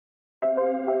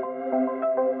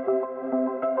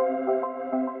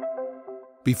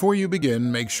Before you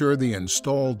begin, make sure the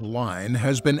installed line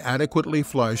has been adequately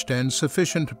flushed and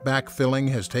sufficient backfilling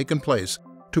has taken place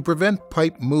to prevent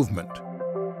pipe movement.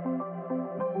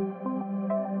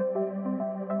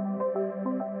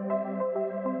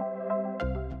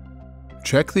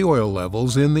 Check the oil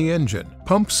levels in the engine,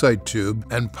 pump sight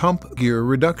tube, and pump gear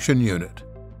reduction unit.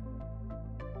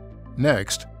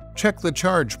 Next, check the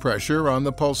charge pressure on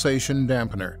the pulsation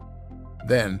dampener.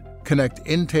 Then, connect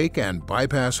intake and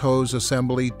bypass hose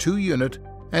assembly to unit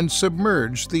and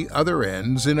submerge the other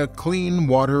ends in a clean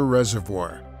water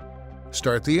reservoir.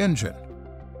 Start the engine.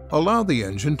 Allow the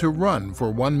engine to run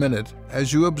for 1 minute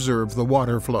as you observe the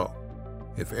water flow.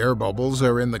 If air bubbles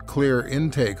are in the clear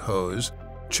intake hose,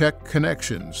 check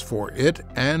connections for it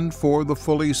and for the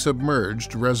fully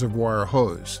submerged reservoir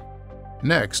hose.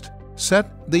 Next, set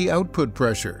the output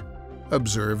pressure.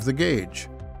 Observe the gauge.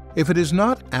 If it is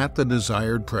not at the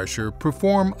desired pressure,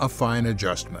 perform a fine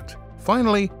adjustment.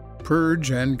 Finally,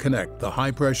 purge and connect the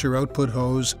high-pressure output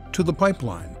hose to the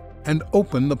pipeline and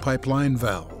open the pipeline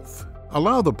valve.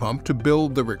 Allow the pump to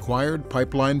build the required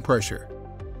pipeline pressure.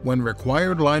 When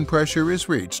required line pressure is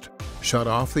reached, shut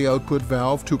off the output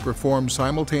valve to perform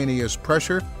simultaneous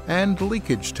pressure and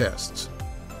leakage tests.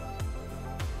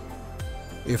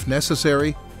 If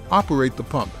necessary, operate the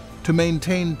pump to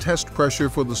maintain test pressure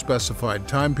for the specified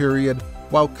time period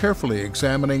while carefully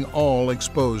examining all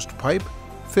exposed pipe,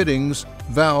 fittings,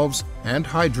 valves, and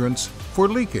hydrants for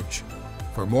leakage.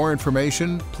 For more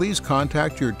information, please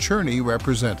contact your Cherne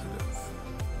representative.